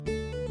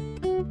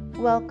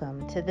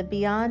Welcome to the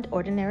Beyond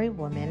Ordinary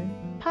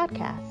Woman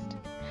podcast.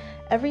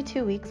 Every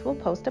 2 weeks, we'll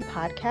post a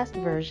podcast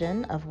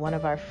version of one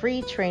of our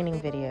free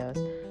training videos,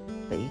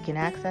 but you can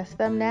access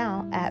them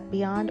now at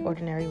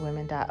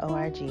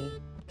beyondordinarywomen.org.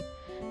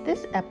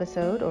 This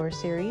episode or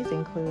series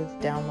includes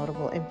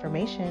downloadable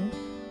information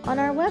on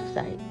our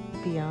website,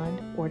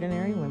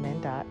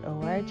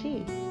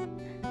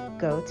 beyondordinarywomen.org.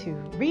 Go to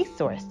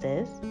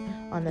Resources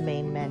on the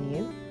main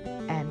menu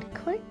and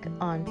click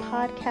on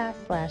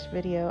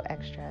podcast/video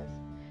extras.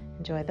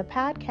 Enjoy the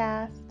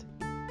podcast.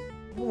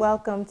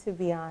 Welcome to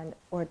Beyond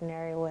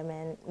Ordinary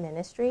Women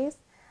Ministries.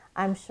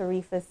 I'm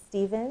Sharifa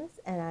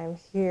Stevens, and I'm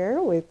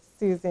here with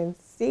Susan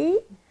C.,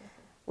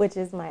 which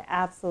is my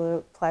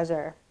absolute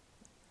pleasure.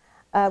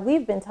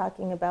 We've been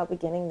talking about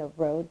beginning the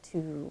road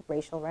to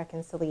racial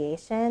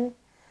reconciliation,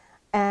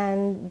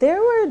 and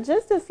there were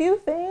just a few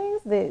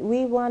things that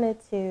we wanted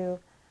to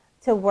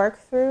work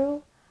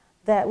through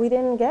that we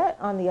didn't get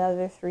on the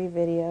other 3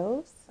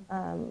 videos.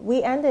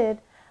 We ended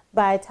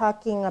by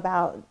talking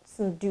about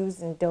some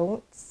do's and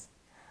don'ts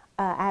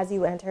as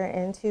you enter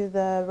into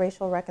the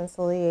racial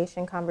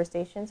reconciliation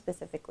conversation,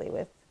 specifically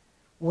with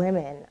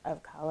women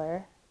of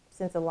color,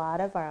 since a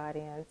lot of our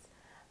audience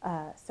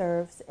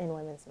serves in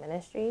women's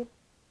ministry.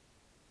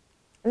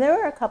 And there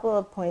were a couple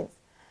of points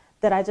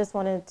that I just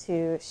wanted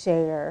to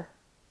share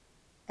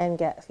and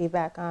get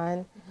feedback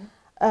on.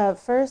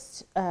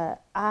 First,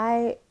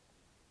 I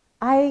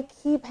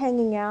keep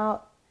hanging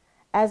out,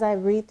 as I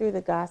read through the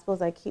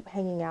Gospels, I keep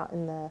hanging out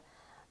in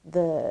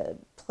the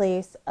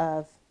place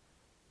of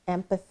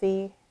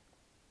empathy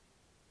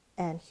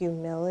and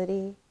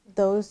humility.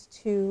 Those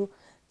 2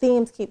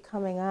 themes keep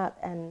coming up,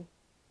 and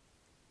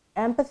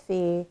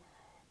empathy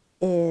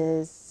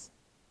is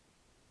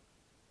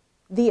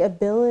the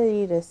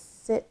ability to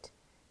sit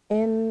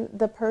in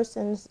the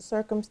person's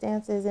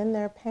circumstances, in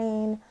their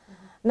pain,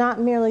 not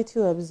merely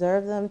to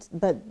observe them,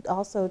 but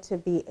also to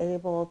be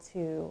able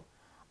to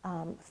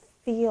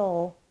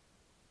feel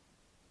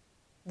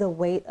the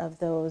weight of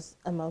those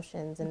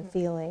emotions and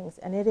feelings.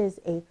 And it is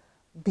a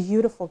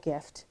beautiful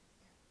gift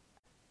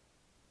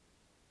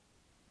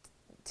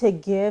to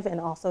give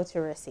and also to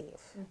receive.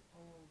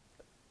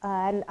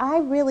 And I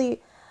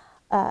really,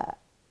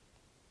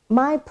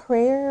 my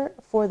prayer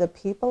for the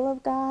people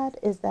of God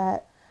is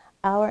that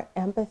our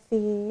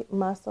empathy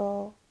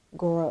muscle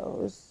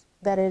grows,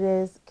 that it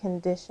is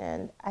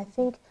conditioned. I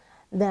think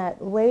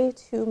that way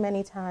too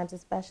many times,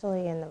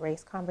 especially in the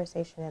race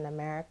conversation in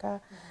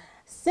America,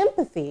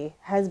 sympathy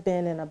has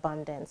been in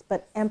abundance,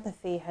 but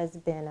empathy has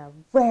been a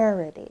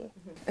rarity.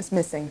 It's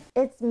missing.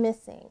 It's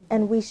missing.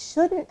 And we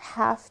shouldn't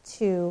have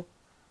to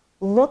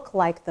look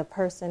like the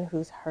person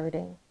who's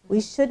hurting.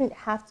 We shouldn't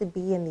have to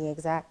be in the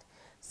exact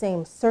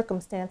same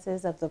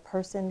circumstances of the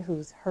person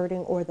who's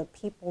hurting or the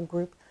people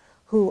group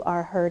who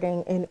are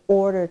hurting in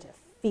order to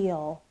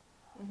feel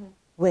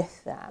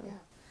with them.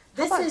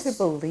 How about to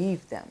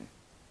believe them?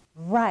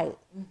 Right.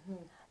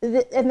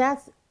 And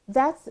that's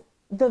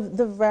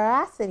the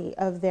veracity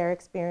of their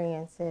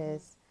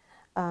experiences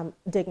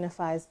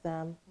dignifies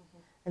them,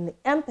 and the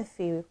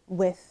empathy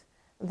with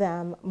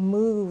them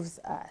moves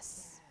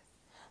us.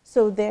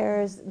 So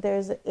there's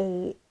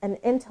an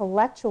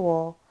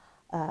intellectual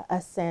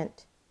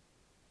assent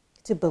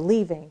to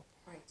believing,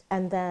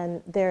 and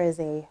then there is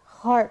a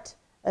heart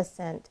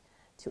assent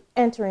to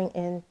entering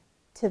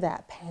into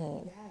that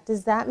pain.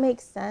 Does that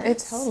make sense? It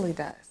totally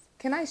does.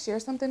 Can I share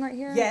something right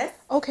here? Yes.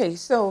 Okay,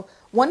 so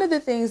one of the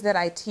things that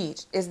I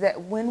teach is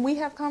that when we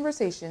have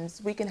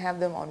conversations, we can have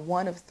them on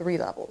one of 3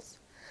 levels.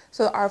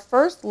 So our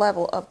first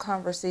level of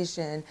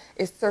conversation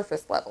is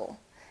surface level.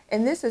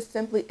 And this is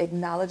simply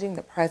acknowledging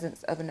the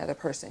presence of another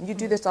person. You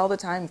do this all the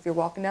time if you're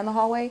walking down the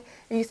hallway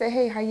and you say,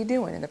 hey, how you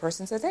doing? And the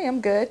person says, hey,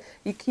 I'm good.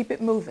 You keep it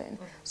moving.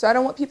 So I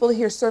don't want people to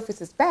hear surface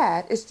is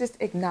bad. It's just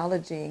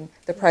acknowledging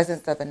the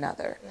presence of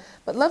another.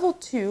 But level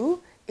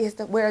 2 is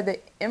where the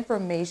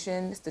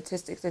information,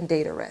 statistics, and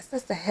data rests.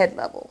 That's the head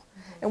level.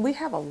 And we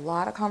have a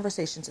lot of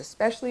conversations,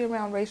 especially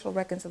around racial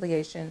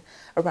reconciliation,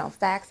 around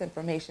facts,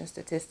 information,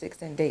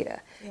 statistics, and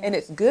data. And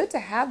it's good to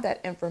have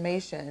that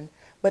information,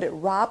 but it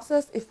robs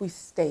us if we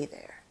stay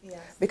there.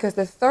 Because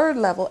the third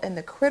level and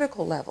the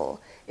critical level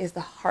is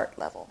the heart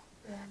level.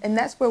 And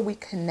that's where we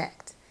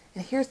connect.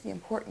 And here's the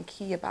important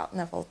key about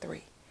level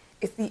 3.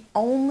 It's the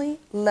only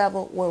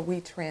level where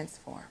we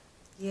transform.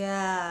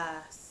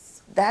 Yes.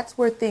 That's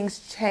where things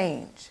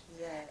change.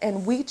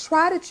 And we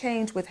try to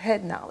change with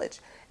head knowledge,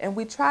 and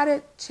we try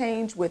to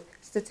change with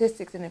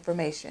statistics and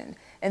information,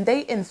 and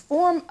they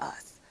inform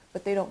us,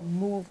 but they don't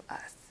move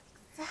us.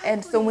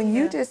 And so when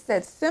you just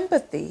said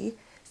sympathy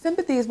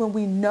is when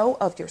we know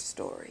of your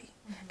story,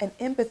 and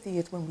empathy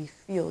is when we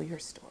feel your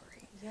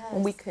story,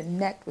 when we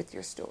connect with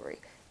your story.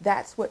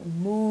 That's what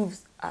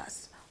moves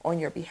us on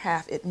your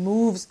behalf. It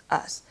moves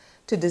us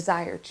to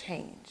desire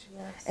change.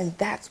 And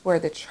that's where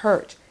the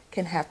church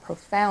can have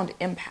profound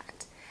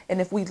impact. And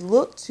if we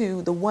look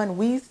to the one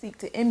we seek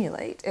to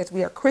emulate, as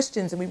we are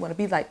Christians and we want to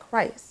be like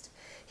Christ,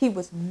 he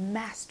was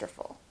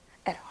masterful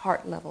at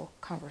heart level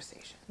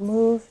conversation.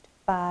 Moved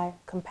by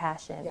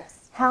compassion.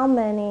 Yes. How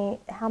many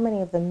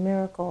of the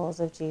miracles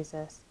of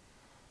Jesus,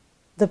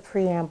 the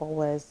preamble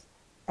was,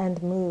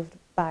 and moved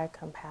by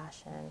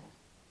compassion.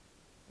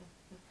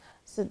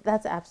 So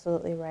that's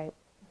absolutely right.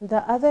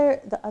 The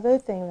other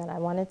thing that I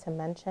wanted to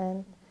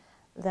mention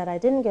that I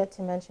didn't get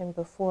to mention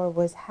before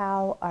was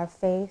how our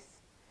faith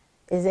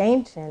is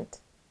ancient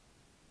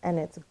and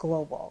it's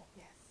global.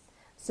 Yes.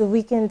 So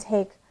we can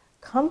take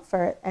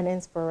comfort and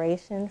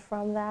inspiration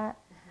from that.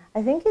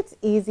 I think it's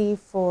easy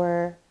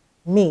for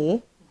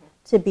me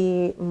to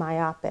be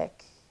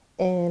myopic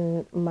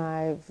in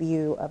my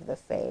view of the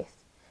faith.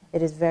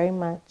 It is very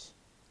much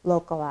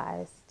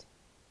localized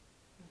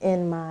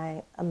in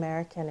my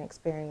American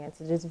experience.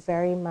 It is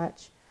very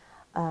much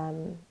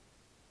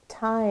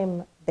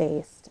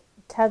time-based,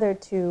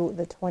 tethered to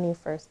the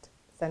 21st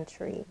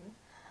century.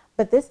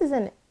 But this is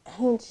an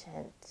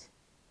ancient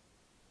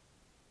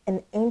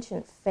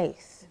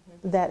faith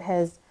that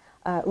has,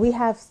 we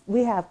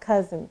have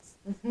cousins.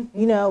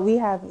 You know, we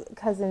have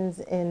cousins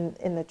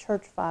in the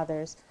church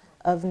fathers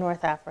of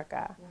North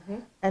Africa.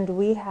 And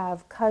we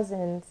have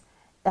cousins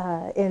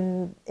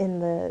in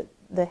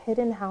the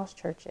hidden house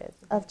churches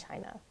of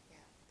China.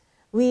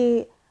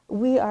 We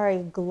are a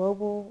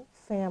global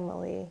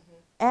family,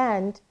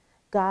 and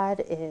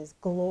God is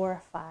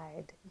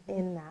glorified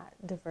in that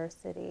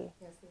diversity.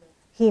 Yes, he is.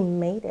 He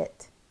made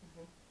it.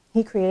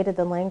 He created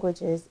the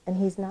languages, and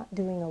he's not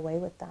doing away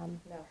with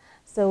them. No.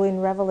 So in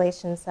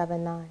Revelation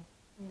 7:9,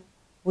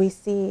 we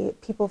see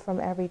people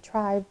from every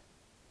tribe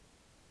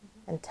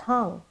and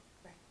tongue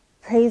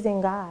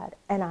praising God.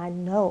 And I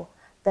know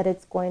that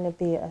it's going to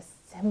be a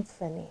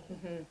symphony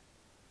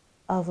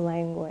of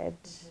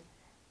language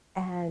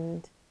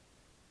and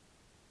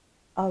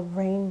a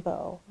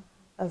rainbow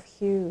of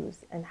hues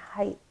and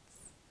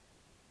heights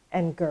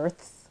and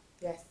girths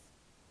Yes.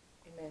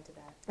 Amen to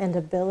that. and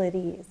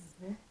abilities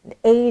and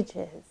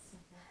ages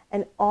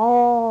and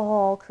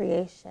all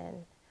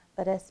creation,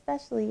 but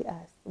especially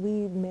us,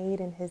 we made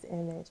in his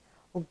image,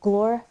 will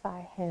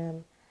glorify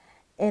him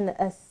in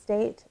a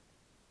state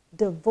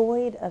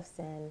devoid of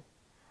sin,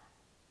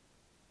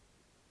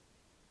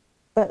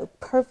 but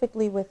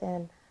perfectly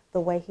within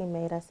the way he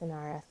made us in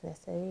our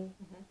ethnicity,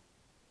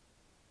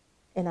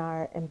 in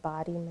our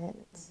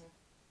embodiment.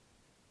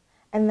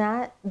 And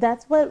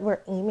that's what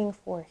we're aiming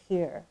for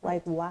here.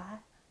 Like, why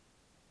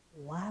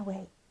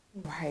wait?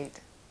 Right.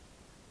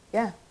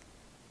 Yeah.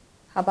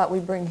 How about we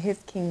bring his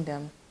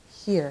kingdom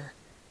here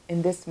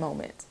in this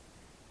moment,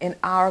 in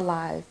our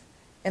life,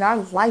 in our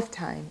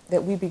lifetime,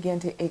 that we begin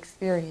to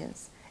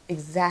experience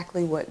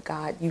exactly what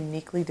God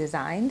uniquely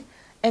designed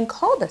and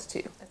called us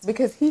to.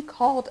 Because he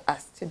called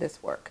us to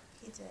this work.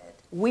 He did.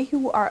 We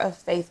who are of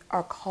faith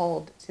are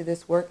called to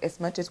this work as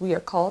much as we are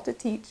called to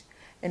teach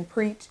and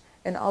preach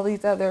and all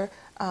these other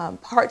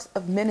parts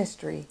of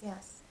ministry.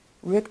 Yes.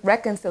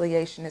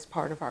 Reconciliation is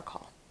part of our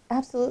call.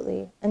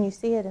 Absolutely. And you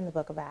see it in the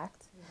book of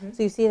Acts.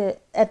 So you see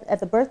it at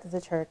the birth of the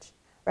church,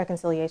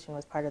 reconciliation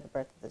was part of the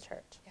birth of the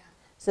church. Yeah.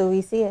 So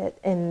we see it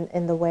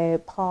in the way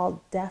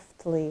Paul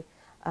deftly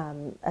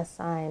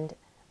assigned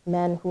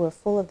men who were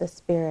full of the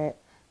Spirit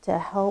to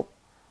help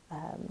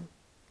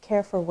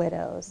care for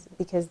widows,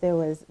 because there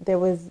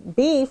was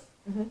beef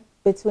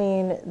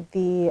between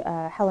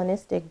the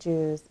Hellenistic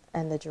Jews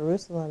and the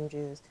Jerusalem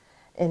Jews.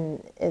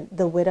 In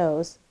the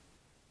widows,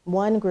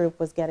 one group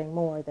was getting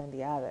more than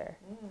the other.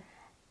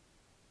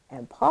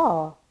 And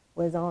Paul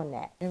was on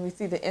that. And we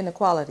see the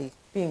inequality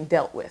being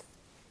dealt with.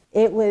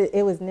 It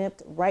was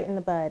nipped right in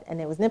the bud, and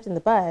it was nipped in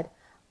the bud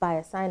by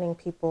assigning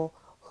people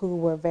who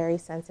were very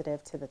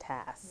sensitive to the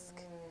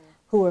task,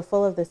 who were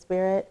full of the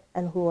Spirit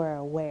and who were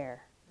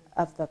aware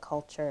of the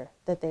culture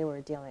that they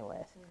were dealing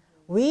with.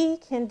 We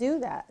can do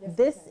that. Yes,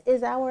 this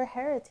is our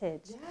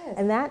heritage. Yes.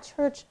 And that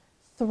church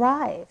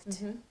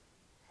thrived.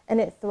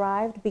 And it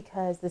thrived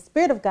because the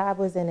Spirit of God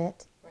was in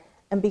it,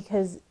 and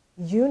because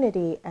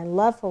unity and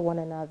love for one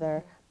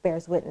another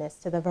bears witness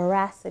to the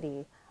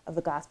veracity of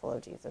the gospel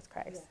of Jesus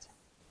Christ.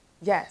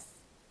 Yes.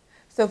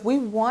 So if we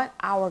want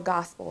our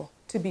gospel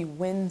to be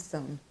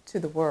winsome to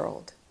the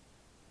world,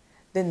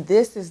 then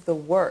this is the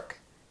work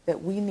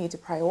that we need to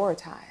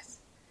prioritize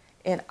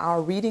in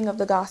our reading of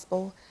the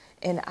gospel,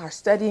 in our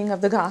studying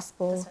of the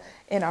gospel,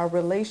 in our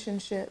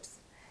relationships,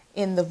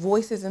 in the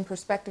voices and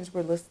perspectives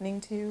we're listening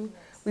to.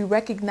 We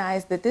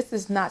recognize that this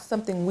is not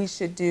something we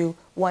should do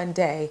one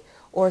day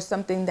or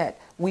something that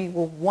we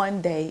will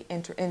one day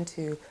enter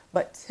into,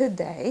 but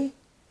today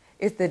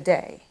is the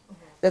day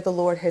that the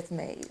Lord has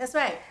made. That's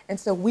right. And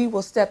so we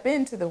will step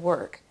into the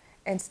work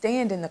and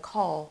stand in the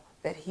call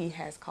that he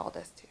has called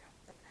us to.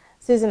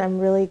 Susan, I'm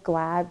really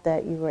glad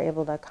that you were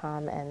able to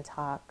come and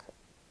talk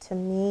to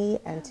me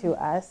and to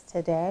us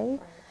today.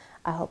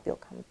 I hope you'll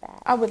come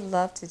back. I would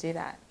love to do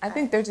that. I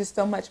think there's just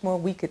so much more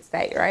we could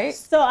say, right?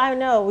 So I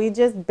know we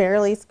just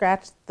barely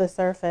scratched the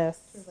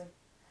surface.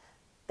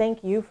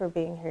 Thank you for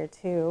being here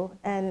too.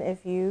 And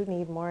if you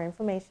need more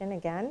information,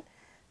 again,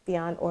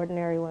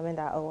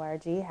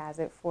 beyondordinarywomen.org has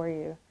it for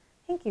you.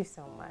 Thank you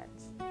so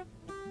much.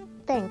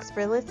 Thanks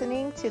for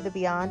listening to the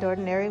Beyond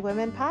Ordinary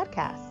Women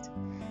podcast.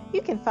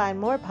 You can find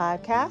more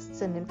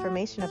podcasts and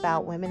information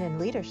about women in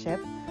leadership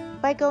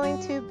by going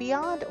to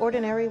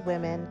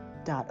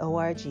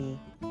beyondordinarywomen.org.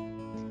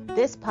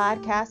 This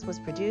podcast was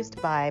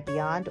produced by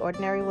Beyond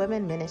Ordinary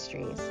Women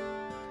Ministries.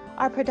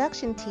 Our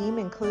production team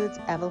includes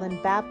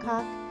Evelyn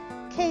Babcock,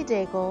 Kay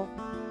Daigle,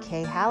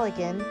 Kay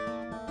Halligan,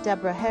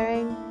 Deborah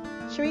Herring,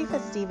 Sharifa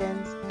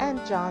Stevens,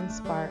 and John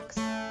Sparks.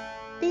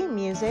 Theme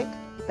music,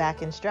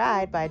 Back in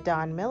Stride by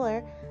Don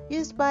Miller,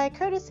 used by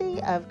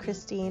courtesy of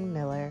Christine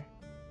Miller.